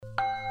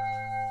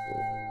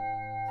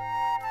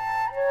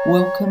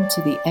Welcome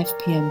to the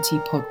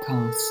FPMT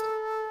podcast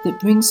that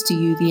brings to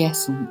you the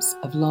essence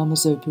of Lama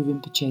Zopa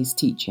Rinpoche's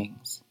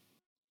teachings.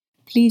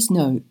 Please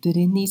note that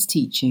in these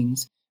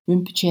teachings,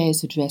 Rinpoche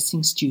is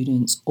addressing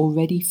students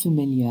already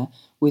familiar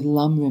with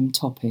Lamrim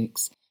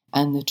topics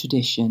and the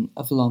tradition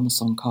of Lama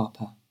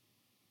Tsongkhapa.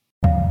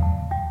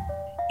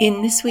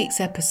 In this week's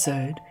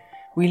episode,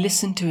 we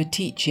listen to a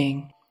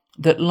teaching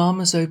that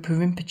Lama Zopa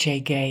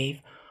Rinpoche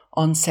gave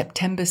on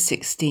September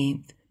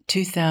 16th,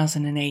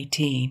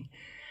 2018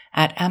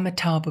 at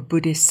Amitabha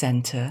Buddhist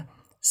Centre,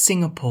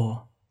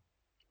 Singapore.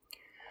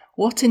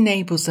 What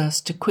enables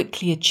us to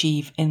quickly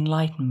achieve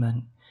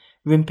enlightenment,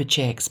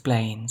 Rinpoche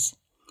explains,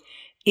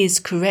 is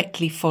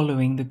correctly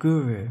following the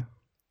Guru,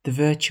 the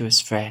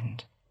virtuous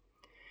friend.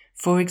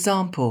 For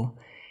example,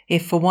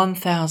 if for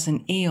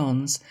 1,000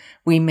 eons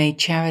we made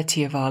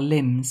charity of our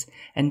limbs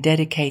and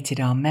dedicated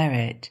our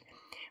merit,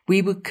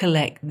 we would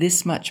collect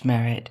this much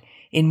merit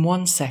in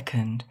 1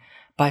 second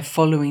by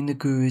following the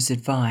Guru's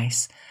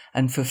advice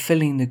and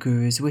fulfilling the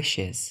Guru's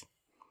wishes.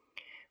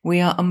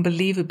 We are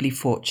unbelievably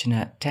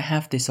fortunate to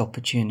have this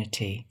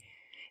opportunity.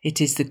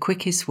 It is the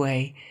quickest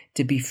way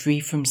to be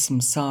free from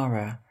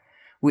samsara,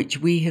 which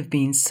we have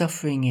been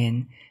suffering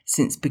in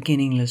since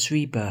beginningless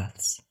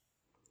rebirths.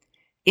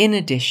 In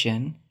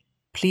addition,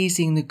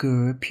 pleasing the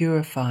Guru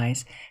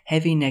purifies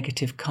heavy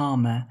negative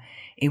karma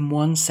in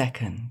 1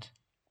 second.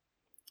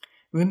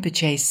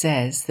 Rinpoche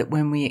says that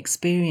when we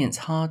experience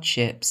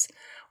hardships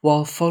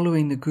while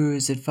following the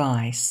Guru's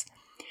advice,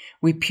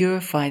 we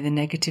purify the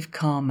negative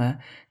karma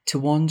to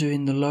wander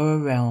in the lower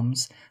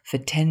realms for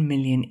 10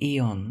 million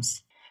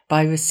eons.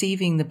 By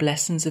receiving the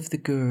blessings of the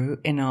Guru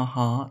in our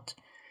heart,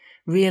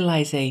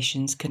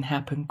 realizations can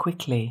happen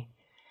quickly,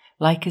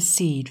 like a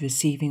seed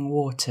receiving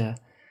water,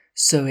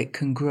 so it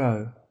can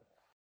grow.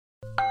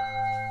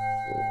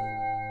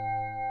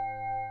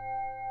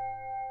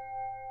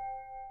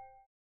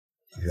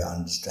 If you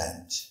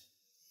understand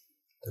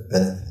the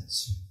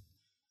benefits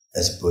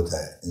as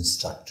Buddha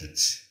instructed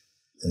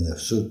in the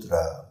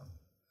Sutra,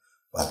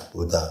 but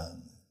Buddha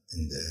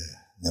in the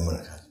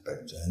mnemonic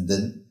aspect, and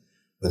then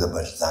Buddha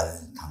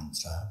Bhattacharya in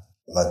Tantra,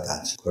 like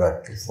that,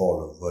 correctly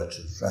follow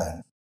virtuous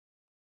friend,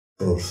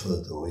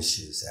 fulfill the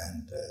wishes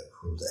and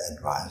fulfill the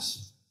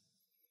advice,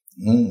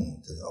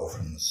 then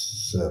offering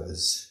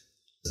service,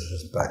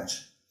 respect,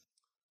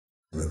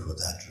 for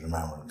that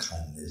remember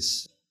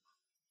kindness.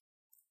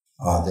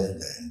 On the other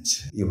hand,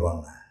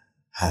 even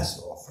has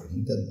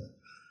offering, then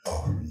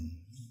offering.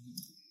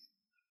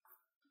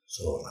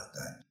 So like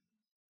that.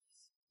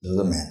 This is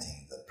the main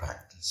thing, the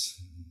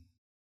practice.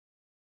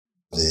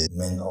 The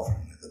main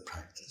offering of the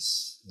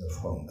practice, the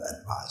form the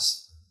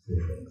advice,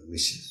 from the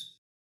wishes.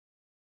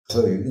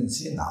 So you can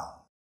see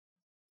now,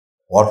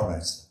 what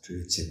makes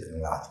to achieve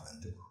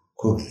enlightenment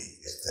quickly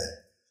is the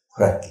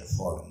correctly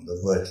following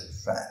the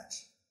virtuous friend.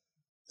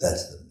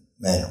 That's the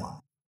main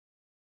one.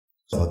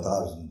 So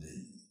 1,000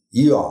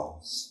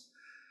 eons,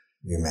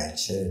 we may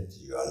change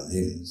your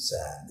limbs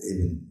and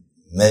even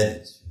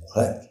merit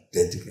you have to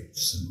dedicate to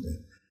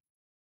something.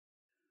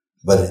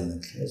 But in the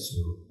case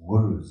of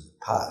Guru's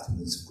path,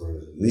 means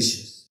Guru's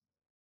wishes,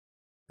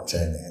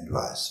 training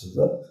advice,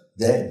 so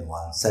then in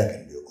 1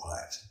 second you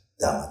collect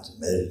that much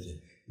merit,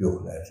 you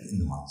collect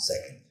in 1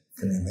 second.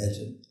 Can you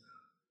imagine?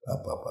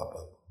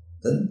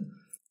 Then,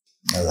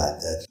 like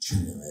that, can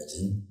you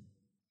imagine?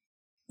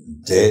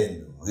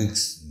 Days,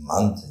 weeks,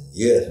 months, and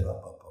years,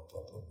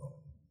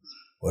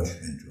 what you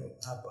can do.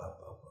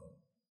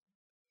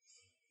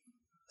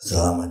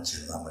 Lama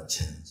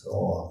Chen, so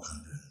all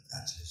kind of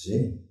that, you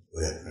see. We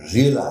have to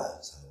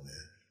realize how we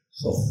are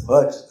so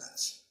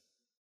fortunate,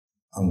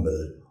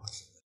 unbelievable.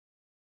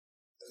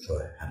 So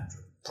we have to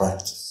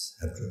practice,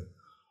 have to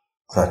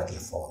correctly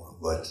follow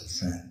virtuous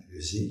friend,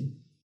 you see.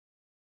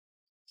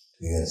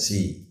 You can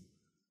see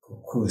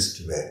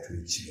quickest way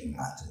to achieve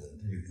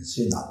enlightenment. You can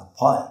see now the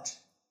point.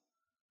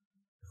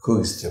 The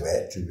quickest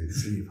way to be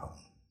free from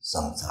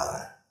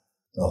samsara,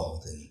 the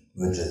whole thing,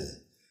 which is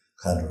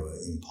kind of an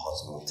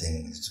impossible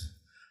thing,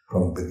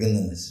 from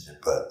beginningless to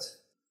rebirth,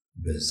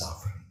 been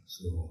suffering.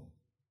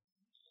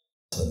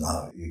 So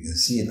now you can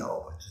see the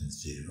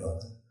opportunity.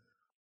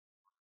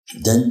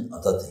 Then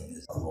other thing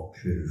is about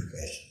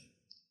purification.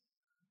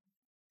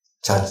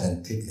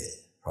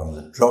 Gigantically, from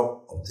the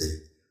drop of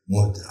the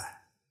mudra,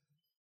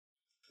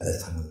 at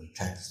the time of the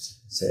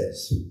text it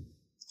says,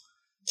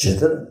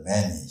 Chidra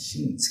mani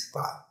shing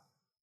tsikpa,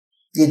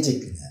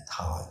 gijikine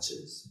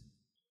tawaches.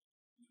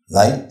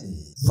 Like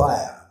the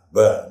fire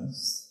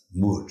burns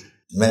wood,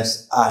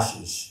 makes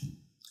ashes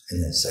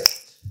in a second.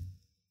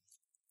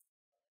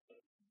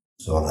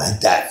 So like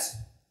that,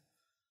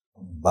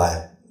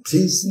 by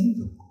pleasing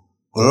the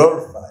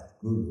glorified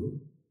Guru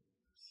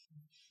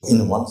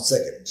in 1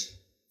 second,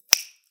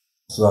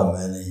 so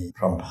many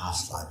from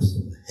past lives,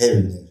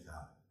 heavy things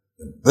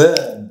come,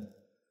 burn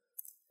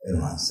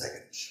in 1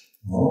 second.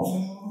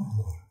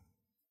 Oh.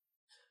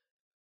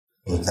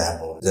 For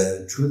example,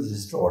 the truth of the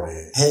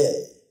story, hair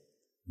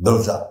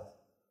builds up.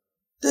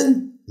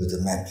 Then with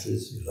the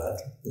mattress, you light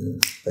up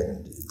the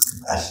second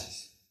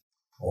ashes.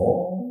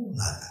 Oh,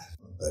 like that.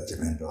 but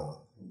depend on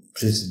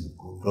pleasing the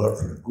God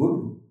for the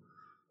Guru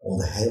or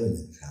the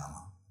heavenly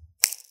karma.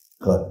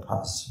 God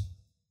passed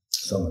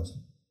so much.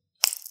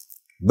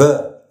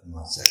 But,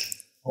 1 second.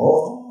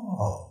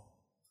 Oh.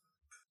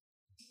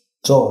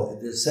 So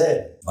it is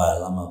said by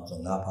Lama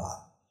Tsongkhapa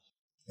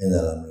in the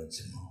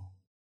Lamritsimo,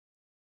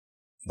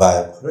 by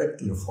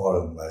correctly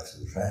following back to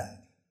the friend,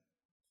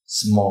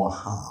 small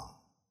harm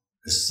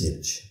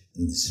received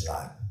in this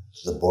life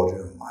to the body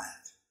or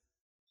mind,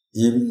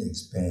 even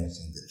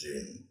experiencing the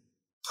dream,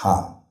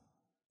 harm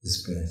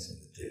experiencing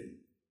the dream,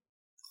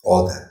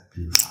 all that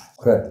purify.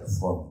 Correctly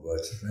following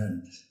back to the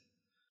friend,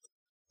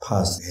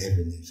 past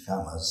heavenly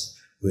karmas,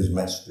 which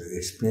meant to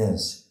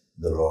experience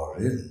the raw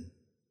realm,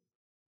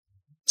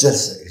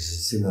 just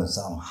experiencing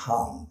some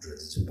harm to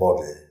this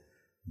body,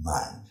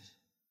 mind,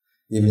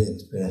 even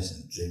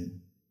experiencing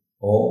dream,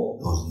 all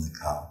those in the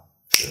karma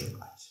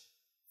purified.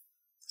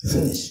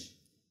 Finished.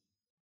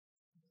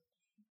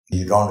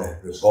 You don't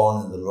have to be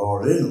born in the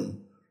lower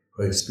realm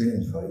for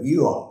experience for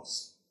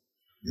eons.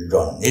 You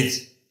don't need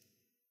it.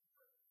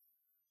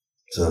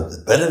 So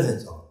the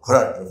benefits of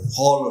correct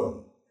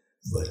following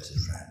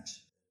virtuous friend.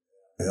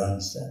 You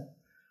understand?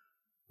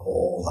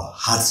 All the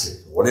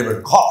hardships, whatever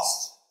it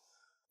costs.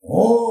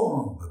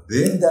 Oh, but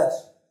being that,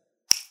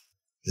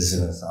 this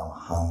is some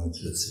harm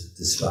to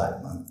this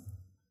life, man.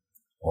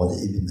 Or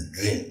even the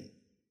dream.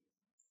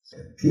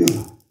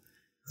 Pure.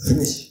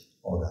 Finish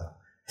all the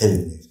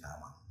heavenly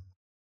karma.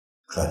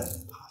 Correct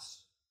and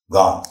past.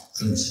 Gone.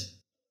 Finish.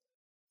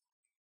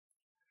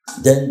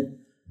 Then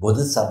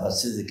Bodhisattva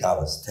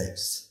Siddhikava's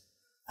text,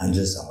 and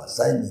just our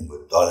signing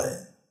with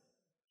Dore,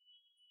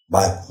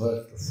 by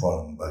correct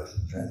following back to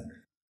friend.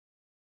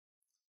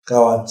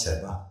 Kawa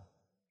Cheba,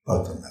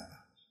 Bhaktamapa.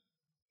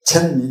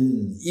 10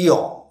 million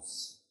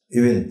eons,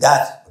 even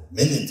that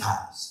many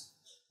times,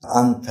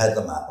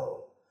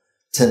 unfathomable.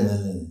 10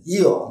 million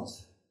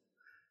eons,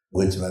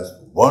 which was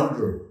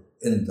wander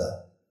in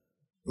the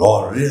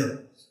lower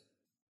realms.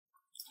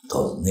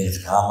 Those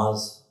negative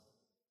karmas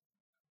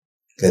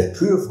get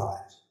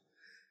purified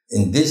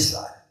in this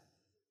life.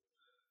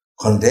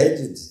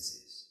 Contagious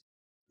disease,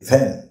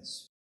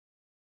 famines.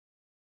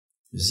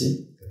 You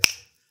see?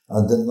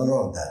 And then not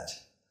only that,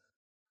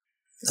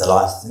 the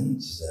last thing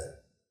is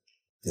that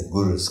the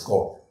Guru's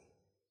court.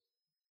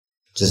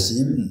 Just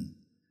even,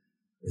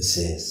 you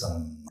say,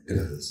 some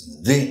difference in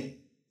the dream,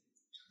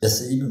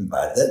 just even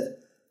by that,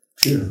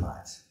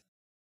 purified.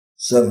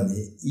 So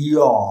many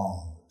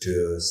eons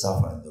to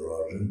suffer in the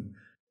origin,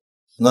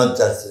 not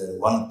just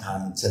one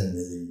time 10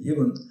 million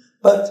even,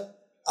 but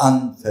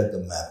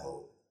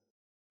unfathomable.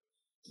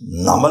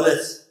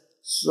 Numberless,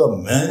 so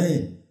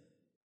many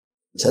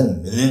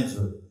 10 millions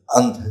of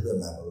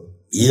unfathomable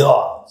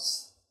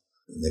eons.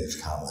 The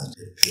next karma is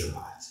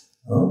purified.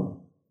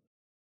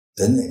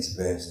 Then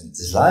experiencing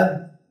this life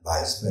by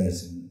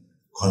experiencing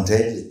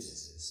contagious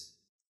disease,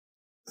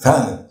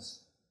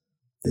 famines,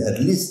 at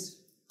least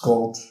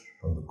called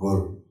from the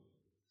Guru.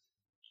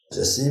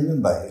 Just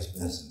even by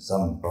experiencing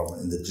some problem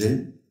in the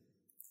dream,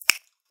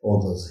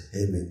 all those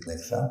heavy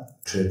connection,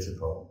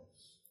 treatable,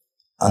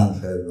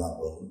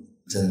 unfathomable,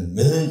 10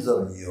 millions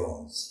of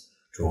eons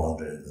to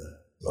wander in the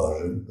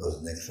Lord, those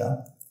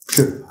connection,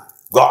 purify.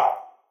 God,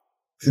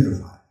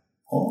 purify.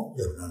 Oh,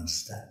 you have to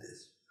understand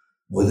this.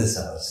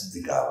 Bodhisattva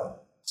Siddhikava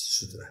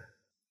Sutra.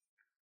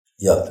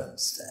 You have to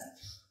understand.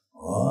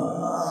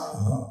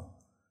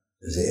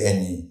 Is there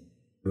any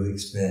who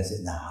experience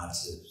in the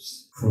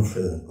hardships,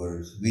 fulfilling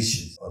Guru's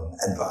wishes or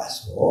advice?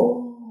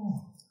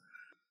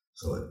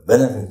 So it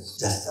benefits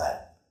just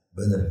that.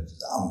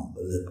 Benefits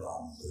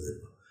unbelievable.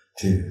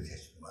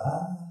 Purification.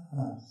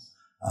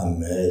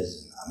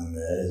 Amazing.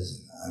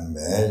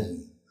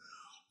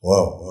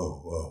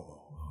 Whoa.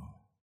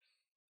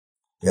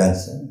 You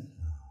understand?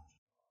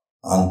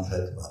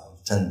 Unfathomable.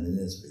 10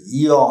 minutes,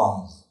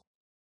 eons.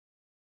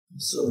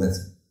 So many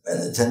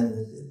 10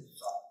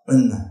 minutes.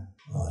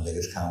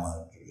 Negative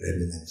karma,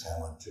 revenue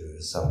karma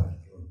to suffering.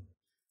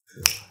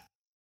 Purify.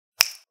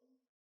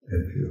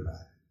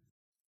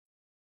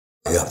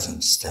 You have to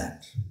understand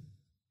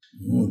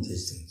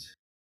these things.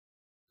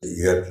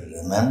 You have to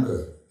remember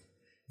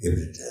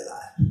everyday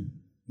life.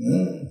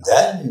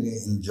 Then you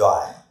can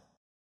enjoy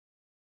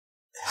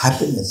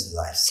happiness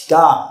like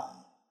sky.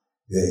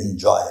 You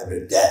enjoy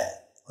every day.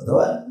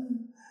 Otherwise,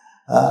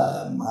 I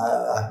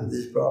have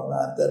this problem, I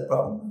have that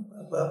problem.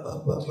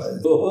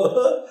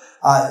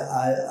 I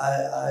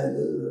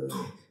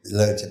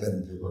like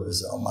Tibetan people who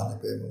say, money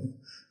people.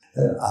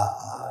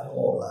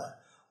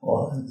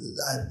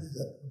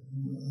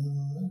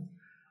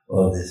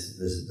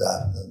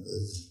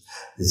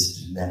 This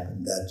didn't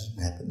happen, that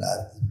didn't happen,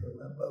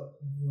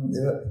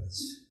 never.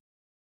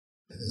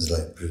 It's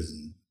like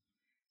prison.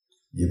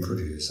 You put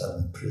yourself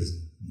in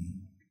prison.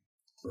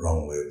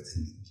 Wrong way of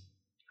thinking.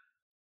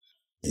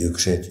 You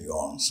create your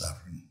own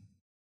suffering.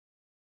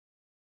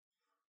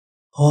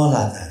 All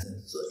like that.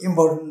 So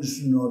important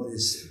to know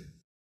this.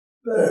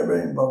 Very,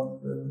 very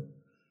important.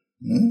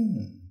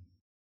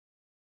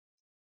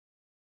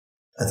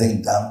 I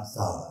think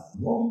Dhamsala, a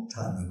long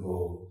time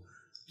ago,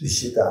 to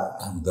Shida,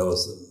 and there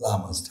was a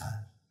Lama's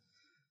time.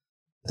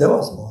 There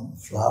was one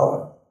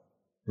flower,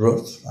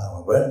 rose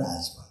flower, very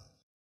nice one.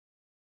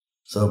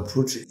 So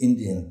put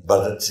Indian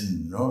butter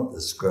tin,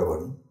 the square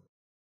one.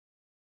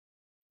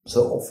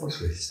 So offered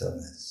to His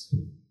Holiness.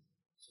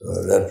 So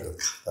I read the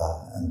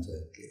Kata and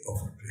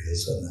offered to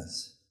His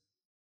Holiness.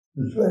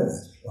 It was very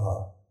nice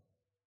flower.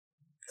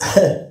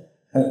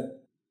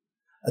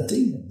 I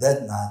think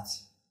that night,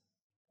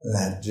 when I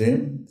had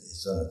dreamed,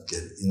 His Holiness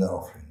gave inner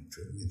offering to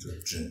me to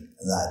drink,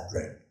 and I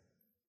drank.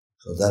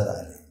 So that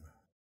I remember.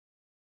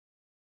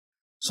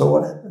 So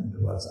what happened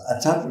was, I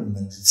tried to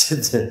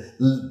meditate a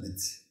little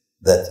bit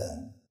that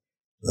time,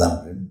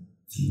 Lamrim,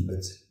 a little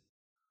bit.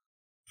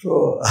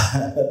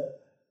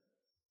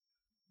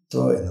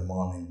 So in the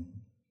morning,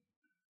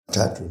 I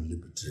tried to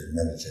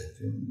meditate.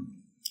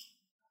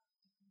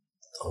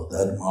 So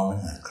that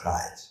morning I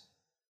cried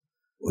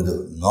with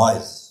a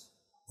noise.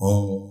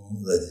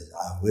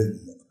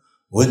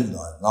 With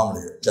noise.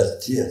 Normally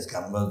just tears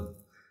come out.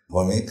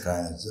 For me,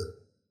 crying is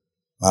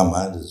my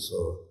mind is so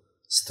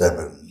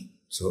stubborn,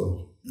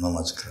 so not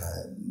much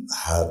cry,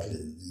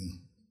 hardly.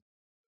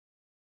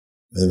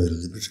 Maybe a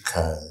little bit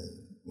cry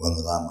when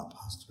the Lama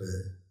passed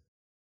away.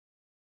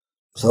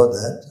 So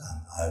that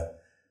I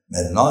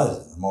made noise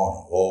in the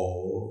morning,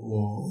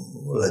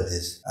 like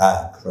this.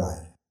 I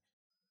cried.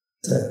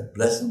 The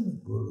blessing the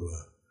Guru,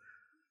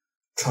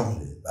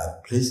 totally,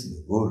 by pleasing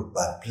the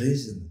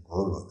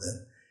Guru,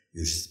 then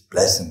you just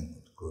blessing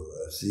the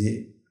Guru.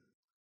 See,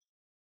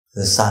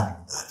 the sign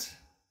of that.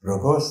 But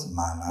of course,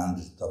 my mind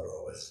is not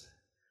always.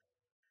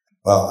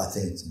 Well, I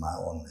think it's my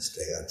own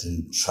mistake. I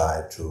didn't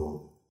try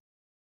to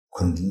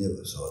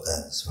continue, so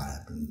that's what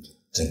happened.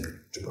 But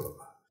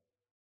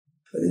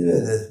anyway,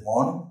 this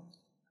morning,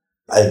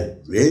 I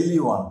really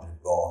wanted to be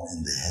born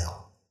in the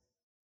hell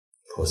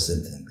for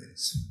sentient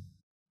beings.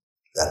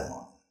 That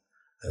morning,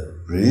 I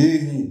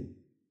really,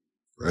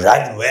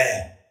 right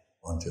away,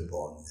 wanted to be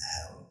born in the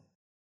hell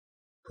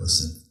for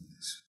sentient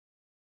beings.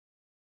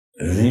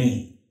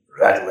 Really,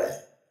 right away.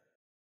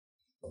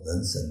 But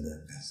then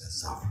sentient beings are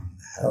suffering in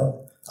the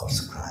hell. I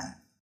was crying.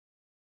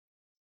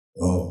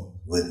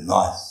 With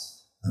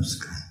noise, I was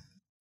crying.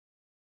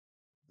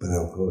 But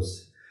of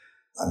course,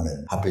 I'm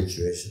in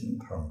habituation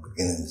from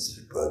beginningless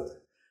rebirth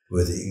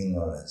with the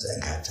ignorance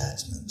and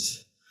attachment,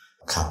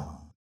 karma.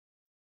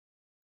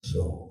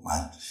 So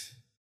mind is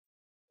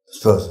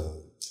supposed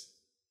to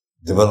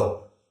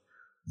develop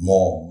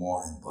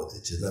more in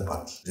bodhicitta,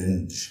 but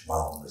didn't, my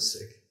own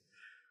mistake.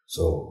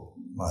 So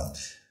mind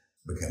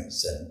became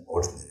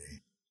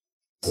ordinary.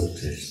 So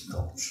it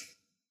stopped.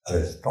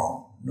 Very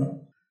strong,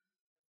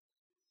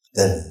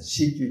 Then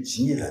Shiju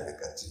Chingira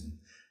Bekatin,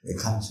 it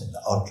comes in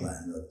the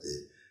outline of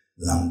the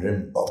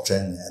Langrim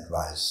obtaining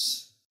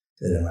advice.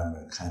 They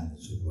remember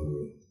kindness of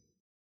Guru.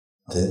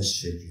 Then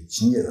Shiju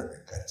Chingira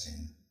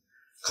Bekatin,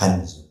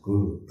 kindness of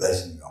Guru,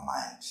 blessing your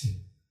mind,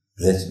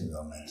 blessing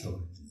your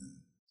mental.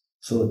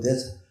 So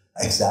that's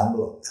an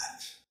example of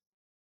that.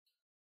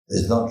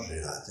 It's not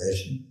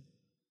realization.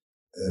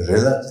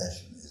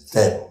 Realization is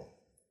stable.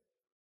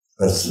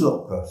 But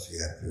still, of course, you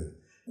have to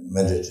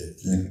meditate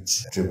a little bit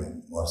to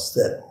make more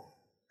stable,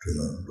 to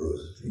not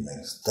lose, to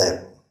make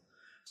stable.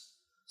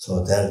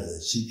 So that is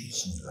the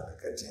situation of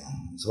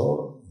the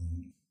So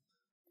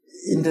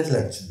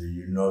intellectually,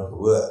 you know the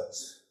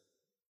words.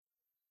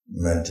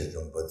 Meditate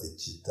on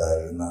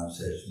bodhicitta,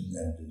 renunciation,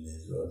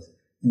 emptiness.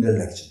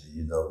 Intellectually,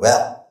 you know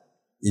well.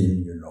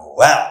 Even you know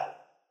well,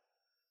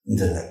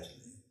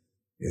 intellectually,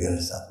 you can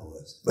recite the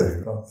words. But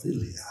you don't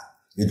feel here.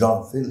 You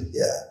don't feel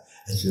here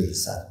as you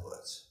recite the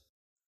words.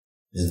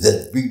 It's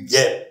that big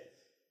gap.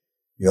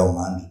 Your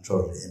mind is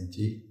totally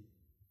empty.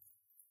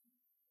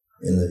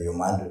 Your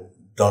mind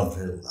don't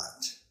feel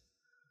that.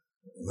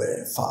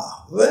 Very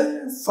far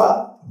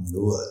from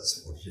the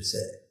words, what you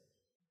say.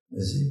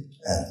 You see?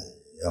 And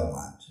your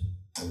mind,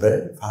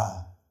 very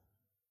far,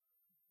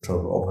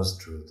 totally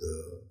opposite to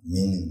the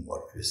meaning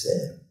what you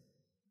say.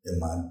 Your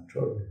mind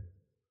totally,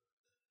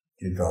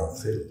 you don't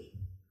feel.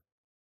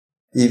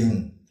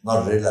 Even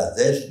not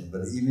realization,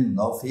 but even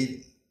no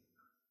feeling.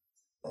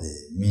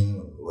 The meaning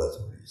of the words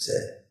what you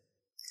say.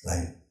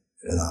 Like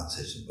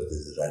renunciation, but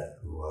it's right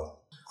to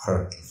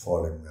correctly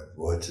following the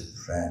words of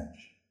French.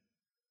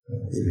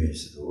 Even you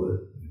say the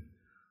word,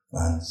 my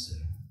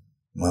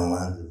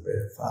mind is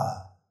very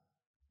far,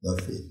 no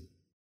feeling.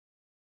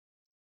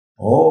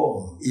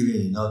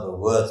 Even you know the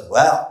words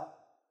well,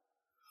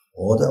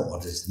 or that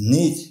what is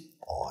needed,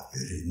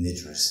 you need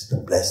to receive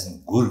the blessing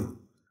of Guru.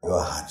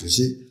 Your heart, you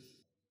see.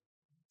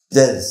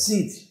 There's a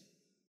seed.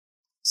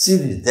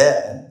 Seed is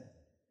there,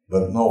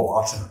 but no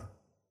water.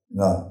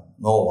 No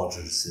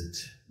water to sit.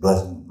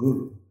 Blessing of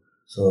Guru.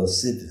 So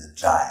seed is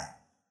dry.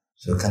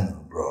 So it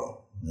cannot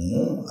grow.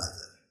 Like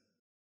that.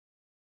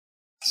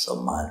 So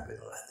mind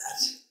will like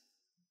that.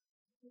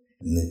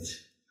 Need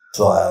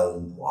soil,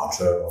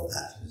 water, all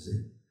that, you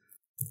see.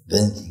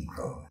 Then can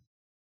grow.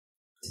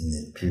 You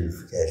need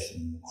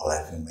purification,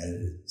 collecting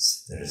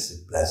merits. There is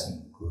a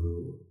blessing of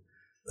Guru.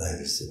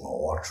 There is more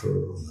water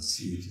on the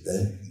seed,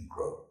 then you can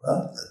grow.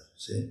 That, you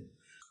see.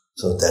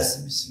 So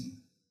that's missing.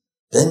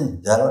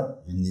 Then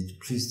you need to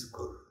please the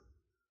Guru.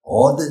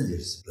 All the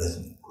years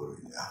present Guru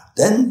in your heart.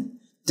 Then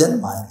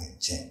mind can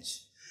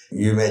change.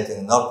 You may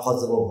think not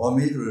possible for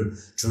me to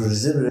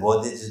receive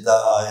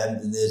bodhicitta,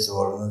 emptiness,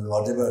 or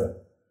whatever,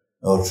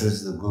 or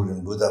choose the Guru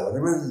and Buddha,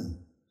 whatever.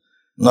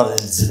 Not in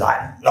this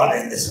life, not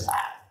in this life.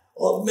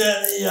 Oh,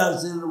 many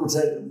years it would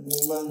say,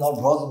 not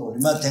possible.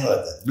 You might think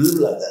like that, believe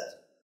like that.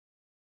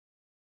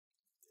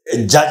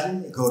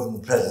 Judging according to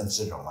the present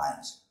state of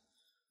mind.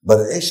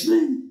 But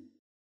actually,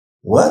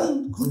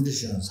 when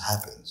conditions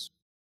happens,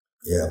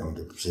 you're able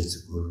to please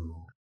the Guru,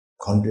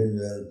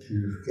 continual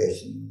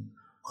purification,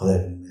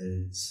 collecting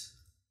merits,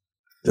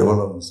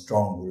 develop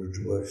strong Guru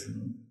devotion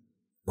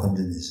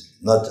continuously,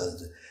 not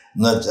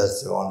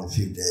just only a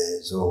few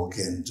days or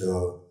weekend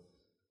or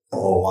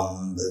 1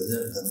 month,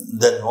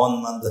 then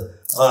 1 month,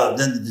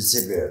 then it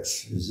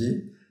disappears, you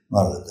see,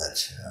 not like that.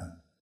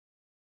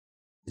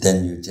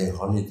 Then you take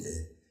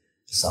holiday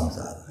to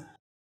samsara.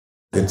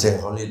 You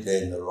take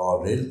holiday in the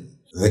lower realm,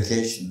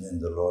 vacation in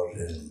the lower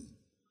realm,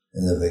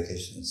 in the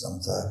vacation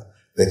samsara,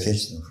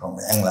 vacation from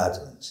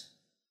enlightenment.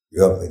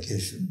 Your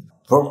vacation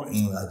from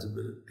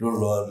enlightenment to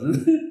lower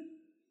realm,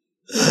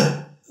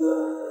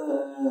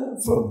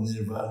 from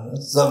nirvana,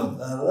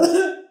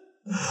 samsara.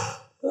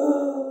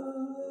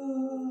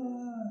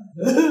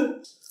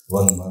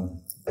 1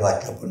 month,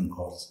 like open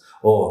course.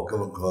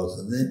 Open course,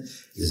 and then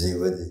you see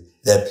whether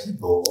there are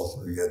people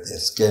also you have their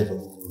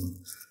schedule.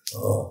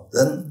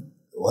 Then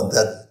when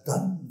that's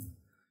done,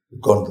 you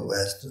go to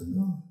West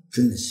and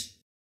finish.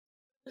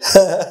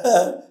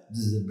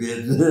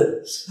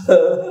 Disappeared.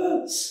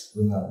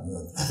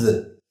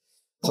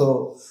 So,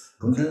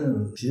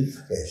 continual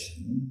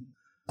purification,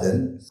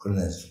 then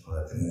goodness to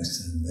happiness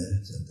and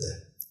merit, and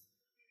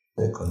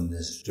the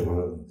goodness to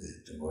develop the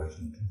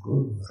devotion to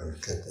Guru, or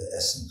get the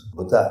essence of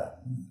Buddha.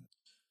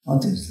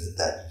 Until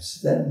that is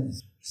then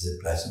is the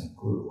present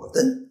Guru.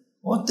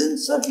 Then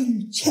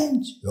suddenly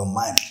change your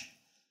mind.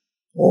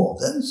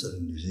 Then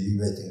suddenly you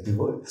may think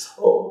people,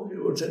 you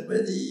will take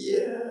many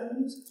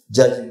years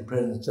judging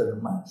present state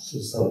of mind, so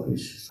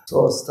selfish,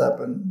 so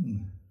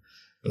stubborn,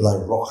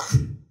 like rock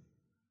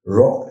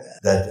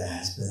that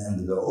has been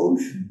under the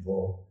ocean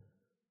for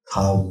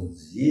thousands of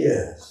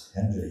years,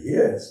 100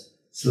 years,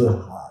 still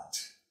hard.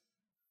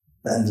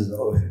 Under the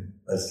ocean,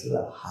 but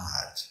still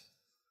hard.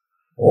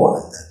 All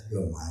of that,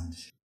 your mind.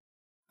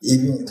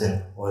 Even,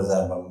 for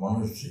example,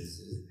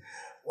 monasteries,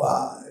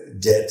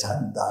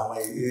 daytime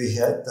Dharma, you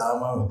hear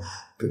Dharma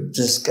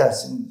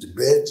discussing,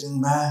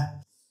 debating,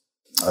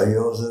 or you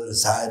also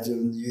recite,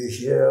 you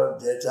hear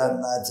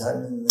daytime,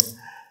 nighttime,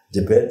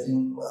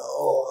 debating,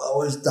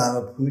 always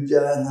Dharma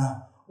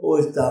puja,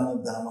 always Dharma,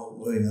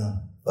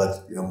 but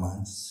your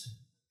mind's,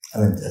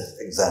 that's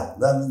example.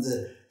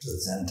 The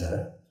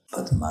center,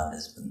 but the mind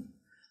has been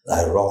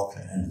like rock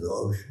into the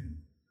ocean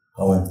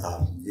for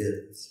 1,000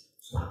 years.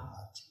 So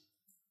hard.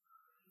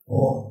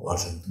 What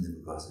happened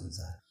because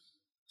inside.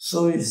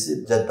 So you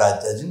see that by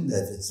judging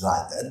that it's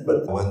like that,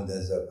 but when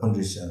there's a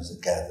conditions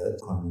gathered,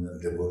 continual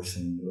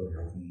devotion,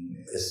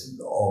 it's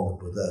all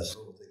the Buddhas.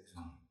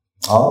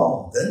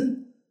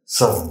 Then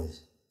suddenly,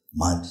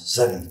 mind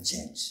suddenly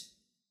change.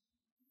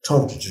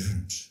 Totally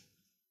different.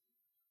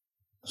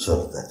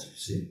 So that you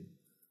see,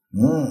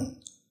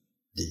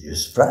 did you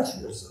surprise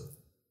yourself?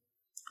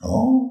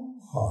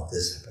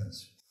 This happens.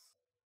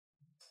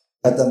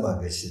 Amitabha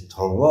Buddhist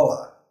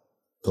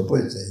Centre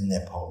is in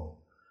Nepal.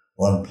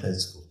 One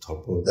place called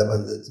Torpo. That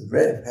was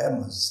very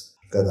famous.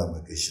 Amitabha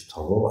Buddhist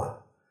Centre.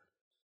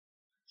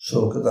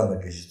 So Amitabha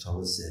Buddhist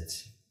Centre said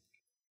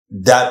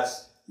that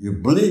you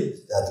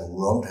believe that we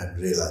won't have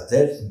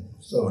realization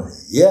for so many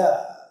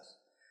years,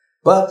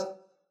 but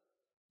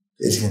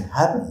it can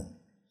happen.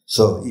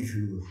 So if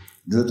you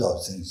do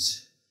those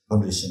things,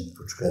 conditions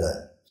put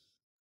together,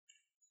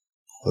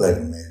 like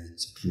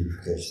marriage,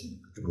 purification,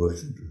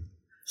 devotion to.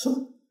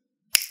 So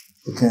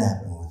it can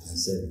happen within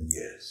 7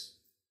 years.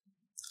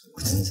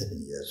 Within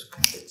 7 years, you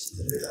can get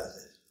the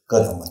realization.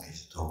 Amitabha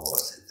Buddhist Centre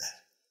said that.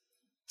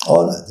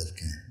 All of that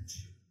can happen to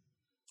you,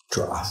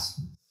 to us.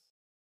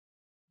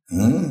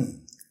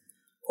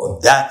 Or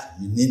that,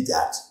 you need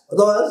that.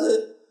 Otherwise,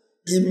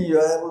 even you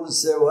are able to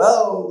say,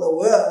 well, the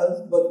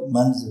world, but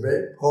man is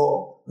very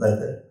poor, like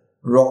the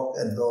rock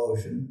and the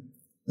ocean.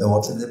 The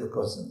water never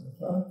goes in.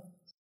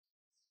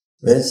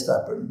 Very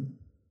stubborn.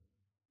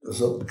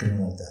 So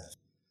becoming like that.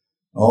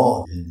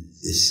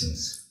 These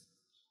things.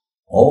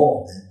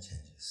 Then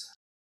changes.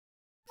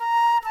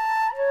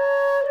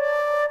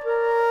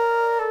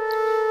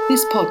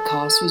 This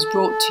podcast was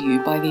brought to you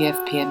by the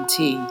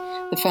FPMT,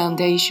 the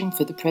Foundation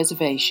for the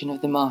Preservation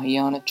of the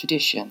Mahayana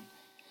Tradition.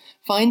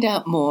 Find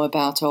out more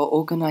about our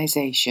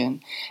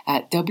organisation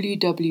at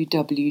www.fpmt.org.